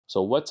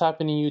So what's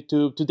happening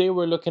YouTube? Today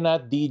we're looking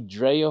at the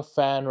DREO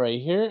fan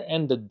right here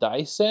and the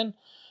Dyson.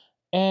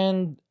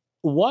 And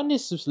one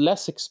is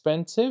less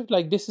expensive.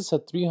 Like this is a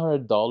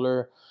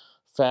 $300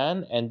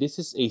 fan and this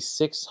is a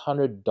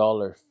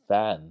 $600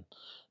 fan.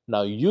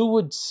 Now you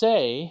would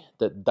say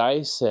that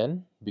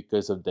Dyson,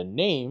 because of the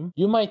name,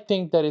 you might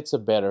think that it's a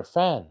better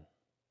fan.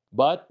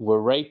 But we're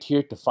right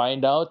here to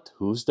find out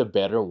who's the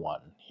better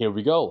one. Here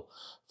we go.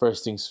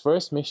 First things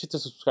first, make sure to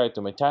subscribe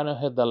to my channel,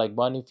 hit the like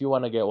button if you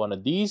want to get one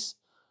of these.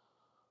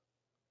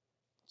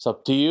 It's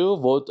up to you.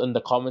 Vote in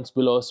the comments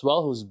below as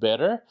well who's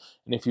better.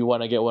 And if you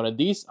want to get one of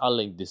these, I'll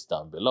link this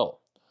down below.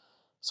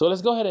 So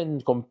let's go ahead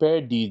and compare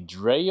the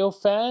DREO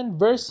fan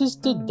versus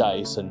the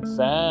Dyson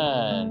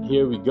fan.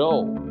 Here we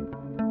go.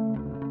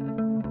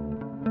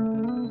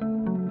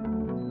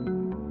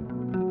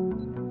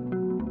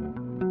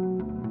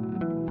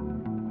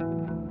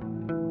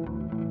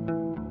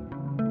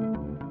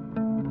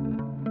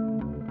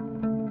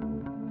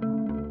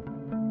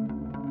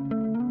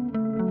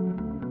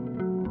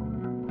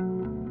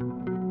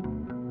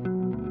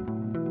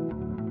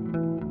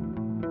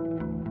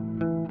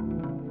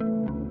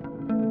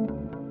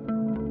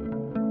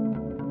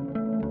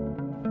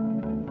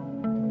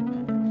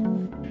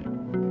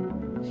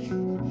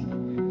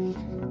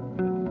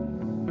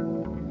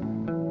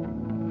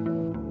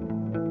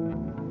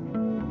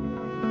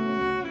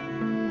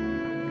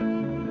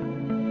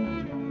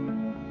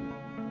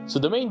 So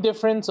the main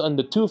difference on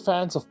the two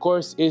fans, of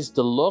course, is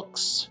the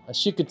looks.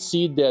 As you could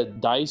see, the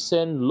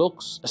Dyson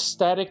looks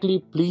aesthetically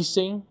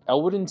pleasing. I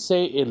wouldn't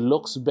say it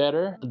looks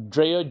better.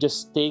 DREO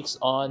just takes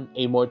on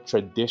a more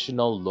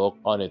traditional look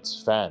on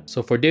its fan.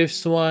 So for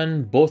this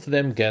one, both of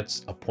them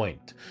gets a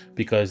point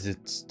because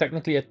it's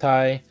technically a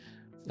tie.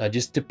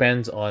 Just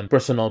depends on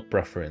personal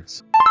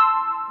preference.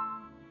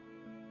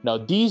 Now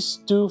these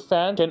two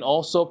fans can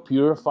also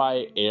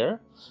purify air.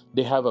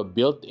 They have a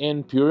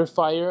built-in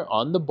purifier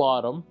on the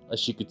bottom,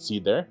 as you could see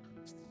there.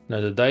 Now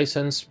the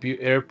Dyson's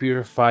air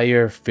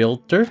purifier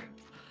filter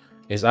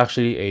is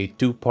actually a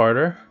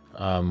two-parter.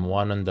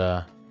 One on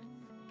the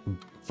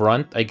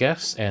front, I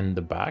guess, and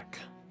the back.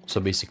 So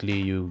basically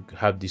you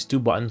have these two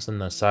buttons on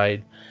the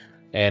side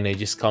and it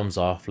just comes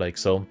off like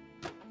so.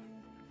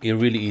 It's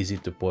really easy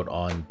to put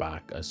on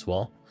back as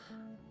well.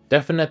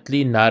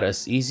 Definitely not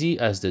as easy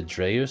as the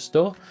DREOs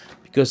though,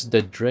 because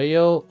the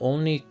DREO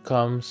only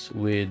comes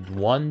with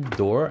one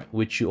door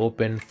which you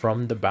open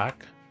from the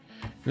back.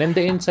 And then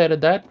the inside of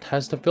that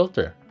has the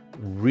filter.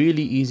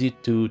 Really easy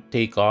to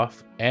take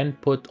off and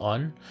put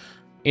on.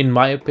 In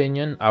my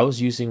opinion, I was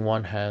using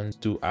one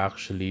hand to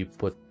actually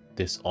put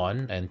this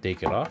on and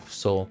take it off.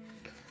 So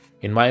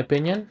in my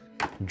opinion,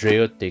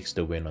 DREO takes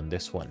the win on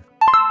this one.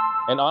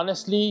 And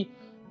honestly,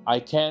 I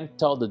can't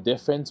tell the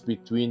difference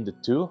between the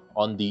two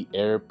on the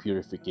air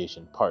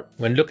purification part.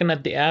 When looking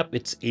at the app,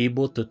 it's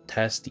able to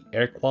test the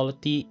air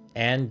quality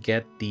and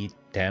get the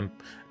temp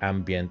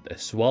ambient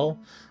as well.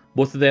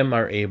 Both of them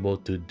are able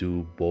to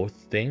do both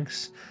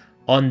things.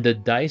 On the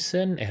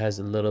Dyson, it has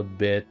a little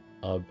bit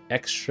of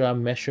extra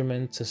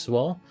measurements as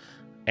well.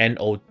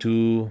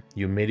 NO2,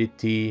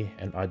 humidity,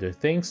 and other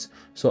things.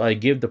 So I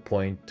give the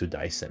point to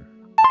Dyson.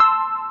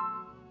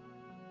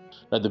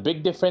 Now the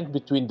big difference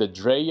between the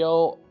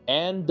DREO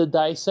and the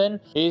Dyson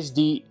is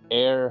the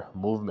air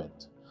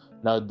movement.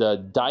 Now the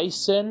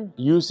Dyson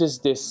uses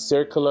this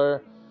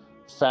circular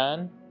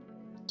fan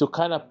to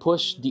kind of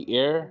push the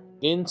air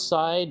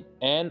inside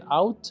and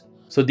out.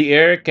 So the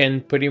air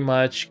can pretty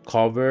much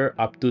cover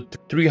up to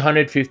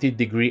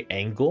 350-degree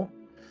angle.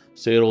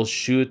 So it'll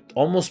shoot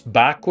almost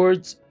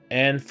backwards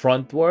and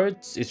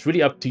frontwards. It's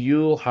really up to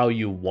you how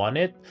you want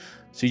it.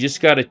 So you just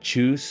gotta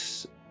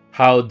choose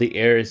how the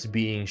air is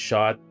being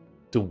shot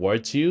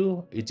towards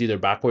you. It's either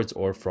backwards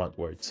or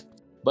frontwards.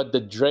 But the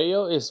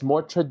DREO is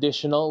more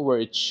traditional where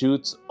it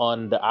shoots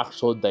on the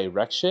actual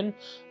direction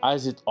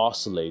as it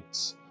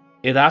oscillates.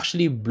 It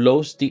actually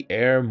blows the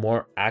air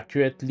more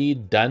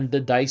accurately than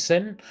the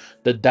Dyson.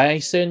 The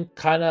Dyson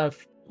kind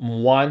of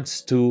wants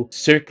to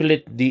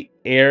circulate the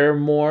air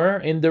more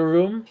in the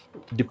room.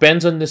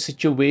 Depends on the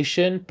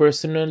situation.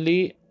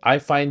 Personally, I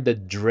find the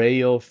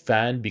DREO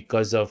fan,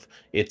 because of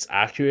its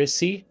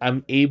accuracy,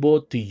 I'm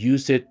able to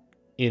use it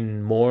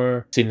in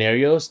more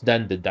scenarios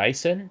than the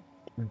Dyson.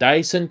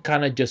 Dyson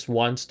kind of just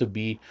wants to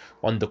be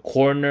on the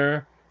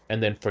corner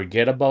and then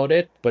forget about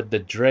it. But the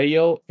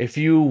DREO, if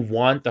you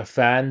want a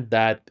fan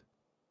that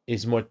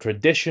is more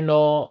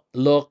traditional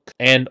look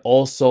and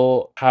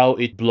also how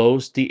it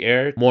blows the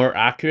air more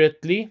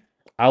accurately,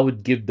 I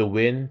would give the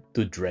win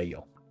to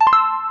DREO.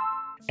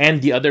 And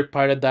the other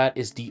part of that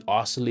is the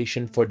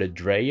oscillation for the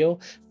DREO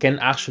can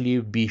actually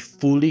be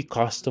fully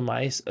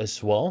customized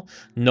as well.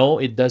 No,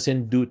 it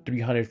doesn't do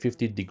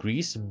 350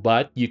 degrees,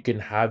 but you can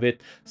have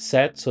it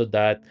set so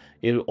that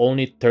it will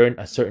only turn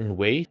a certain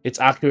way. It's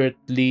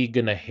accurately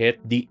gonna hit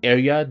the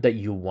area that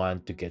you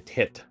want to get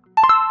hit.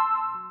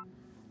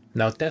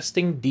 Now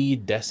testing the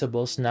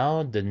decibels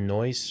now, the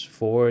noise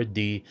for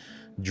the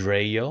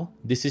DREO.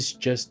 This is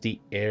just the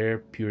air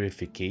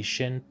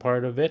purification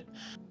part of it.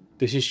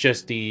 This is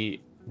just the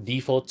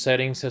default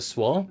settings as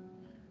well.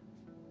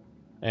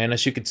 And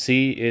as you can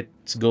see,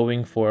 it's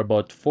going for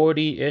about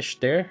 40-ish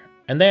there.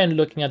 And then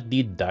looking at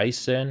the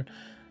Dyson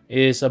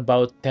is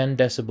about 10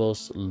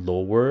 decibels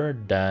lower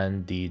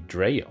than the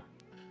DREO.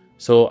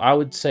 So I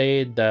would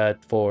say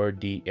that for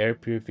the air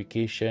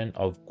purification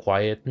of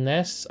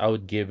quietness, I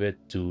would give it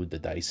to the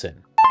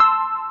Dyson.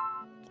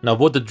 Now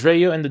both the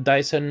DREO and the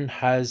Dyson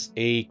has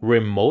a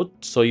remote,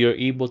 so you're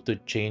able to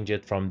change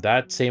it from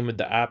that. Same with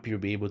the app, you'll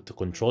be able to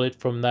control it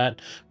from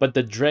that. But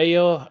the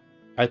DREO,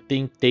 I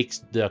think, takes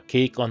the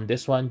cake on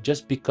this one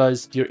just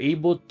because you're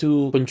able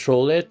to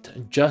control it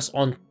just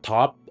on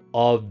top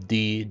of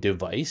the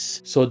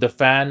device. So the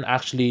fan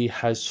actually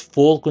has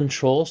full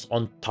controls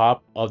on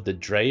top of the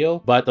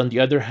DREO, but on the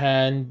other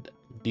hand,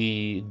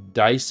 the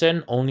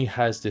Dyson only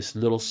has this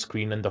little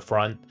screen in the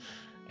front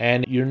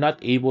and you're not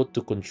able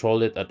to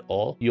control it at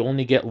all. You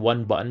only get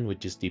one button,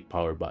 which is the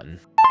power button.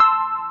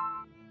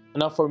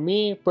 Now for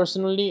me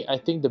personally, I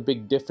think the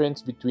big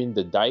difference between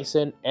the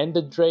Dyson and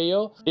the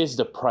DREO is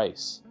the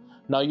price.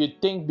 Now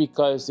you'd think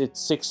because it's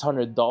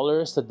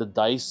 $600 that the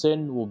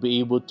Dyson will be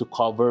able to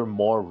cover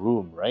more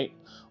room, right?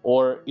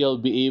 Or it'll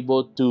be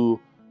able to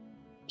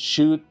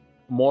shoot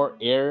more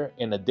air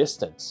in a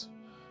distance.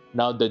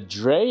 Now the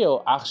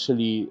DREO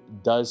actually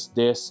does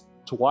this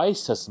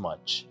twice as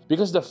much.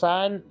 Because the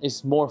fan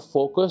is more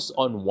focused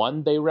on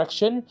one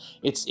direction,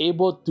 it's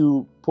able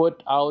to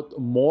put out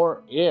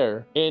more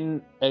air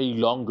in a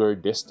longer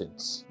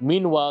distance.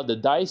 Meanwhile, the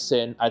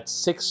Dyson at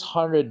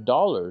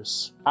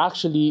 $600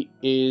 actually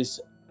is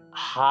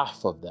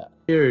half of that.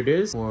 Here it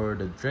is for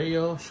the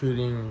DREO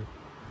shooting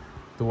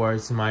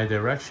towards my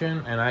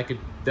direction, and I could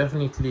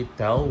definitely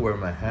tell where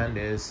my hand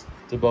is.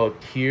 It's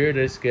about here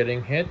that's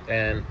getting hit,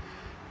 and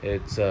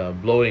it's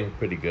blowing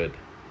pretty good.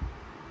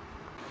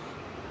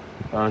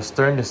 Let's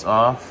turn this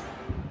off.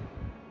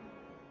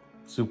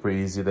 Super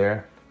easy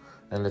there.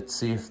 And let's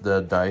see if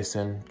the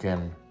Dyson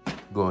can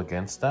go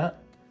against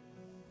that.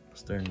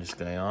 Let's turn this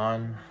guy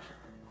on.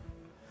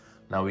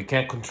 Now we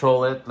can't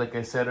control it like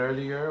I said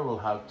earlier. We'll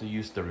have to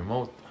use the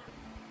remote.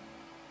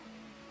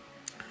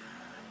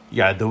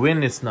 Yeah, the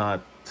wind is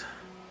not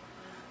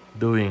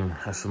doing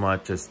as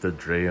much as the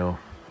DREO.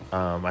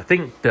 I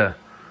think the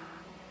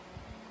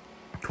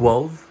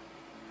 12,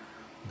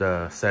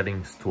 the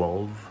settings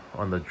 12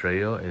 on the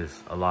DREO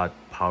is a lot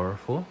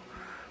powerful.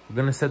 We're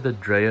gonna set the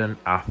DREO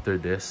after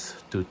this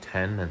to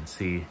 10 and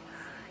see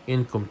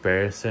in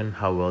comparison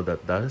how well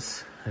that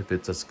does, if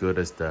it's as good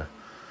as the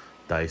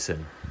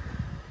Dyson.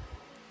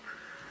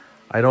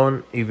 I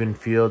don't even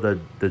feel the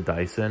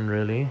Dyson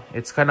really.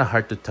 It's kind of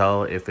hard to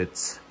tell if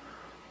it's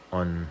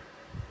on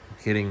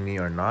hitting me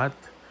or not,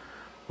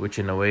 which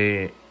in a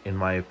way, in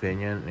my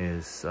opinion,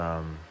 is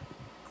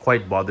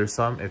quite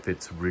bothersome if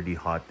it's really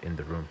hot in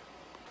the room.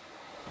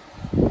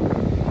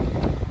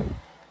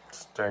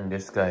 Let's turn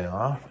this guy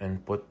off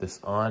and put this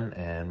on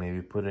and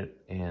maybe put it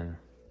in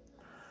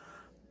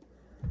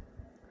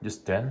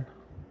just 10.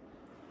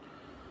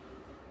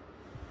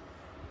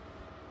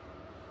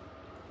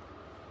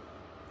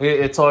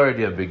 It's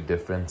already a big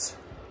difference.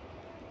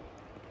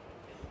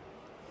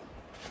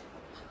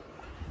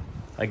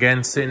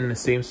 Again, sitting in the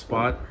same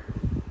spot,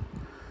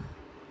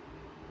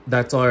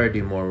 that's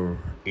already more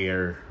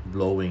air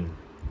blowing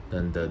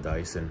than the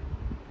Dyson.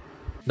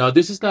 Now,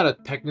 this is not a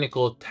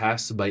technical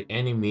test by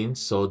any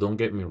means, so don't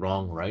get me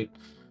wrong, right?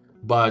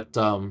 But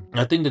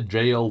I think the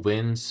DREO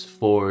wins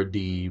for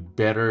the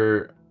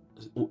better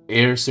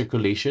air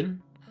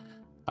circulation.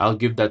 I'll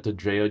give that to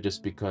DREO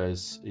just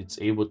because it's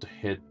able to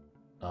hit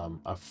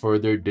a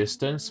further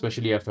distance,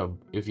 especially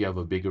if you have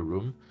a bigger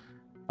room.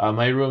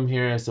 My room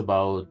here is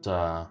about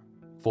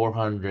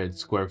 400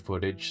 square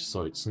footage,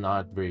 so it's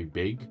not very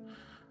big.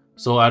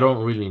 So I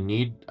don't really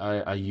need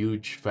a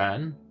huge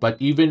fan. But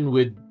even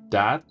with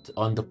that,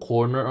 on the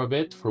corner of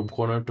it, from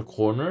corner to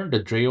corner, the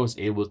DREO is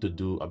able to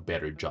do a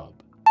better job.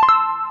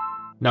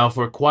 Now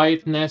for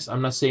quietness,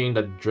 I'm not saying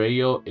that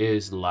DREO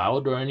is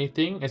loud or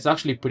anything. It's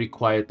actually pretty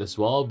quiet as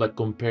well, but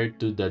compared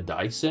to the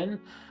Dyson,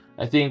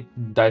 I think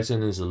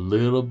Dyson is a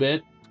little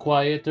bit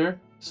quieter.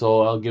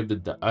 So I'll give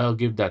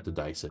that to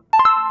Dyson.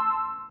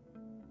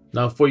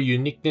 Now for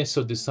uniqueness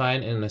of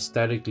design and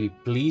aesthetically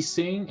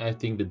pleasing, I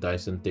think the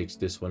Dyson takes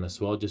this one as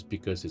well, just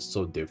because it's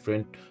so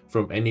different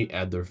from any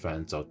other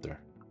fans out there.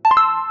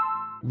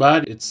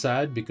 But it's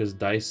sad because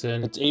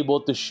Dyson, it's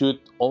able to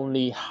shoot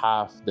only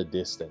half the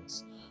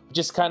distance, which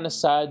is kind of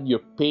sad.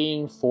 You're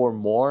paying for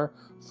more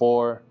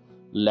for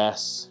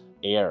less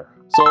air.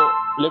 So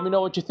let me know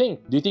what you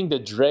think. Do you think the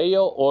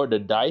DREO or the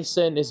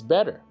Dyson is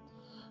better?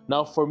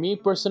 Now for me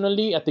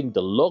personally, I think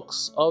the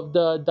looks of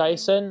the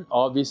Dyson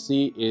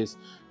obviously is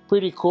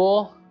pretty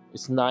cool.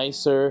 It's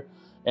nicer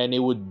and it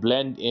would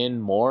blend in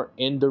more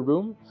in the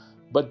room.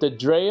 But the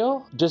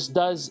DREO just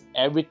does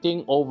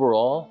everything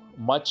overall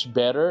much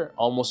better,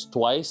 almost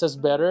twice as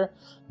better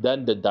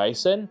than the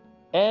Dyson,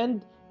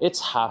 and it's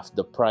half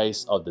the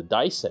price of the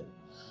Dyson.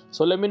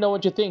 So let me know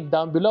what you think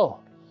down below.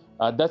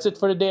 That's it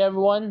for today,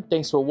 everyone.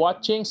 Thanks for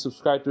watching.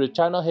 Subscribe to the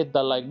channel. Hit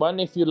that like button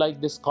if you like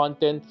this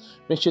content.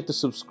 Make sure to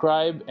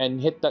subscribe and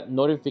hit that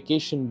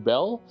notification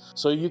bell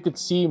so you could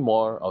see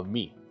more of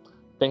me.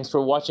 Thanks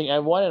for watching,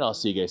 everyone, and I'll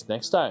see you guys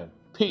next time.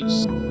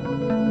 Peace!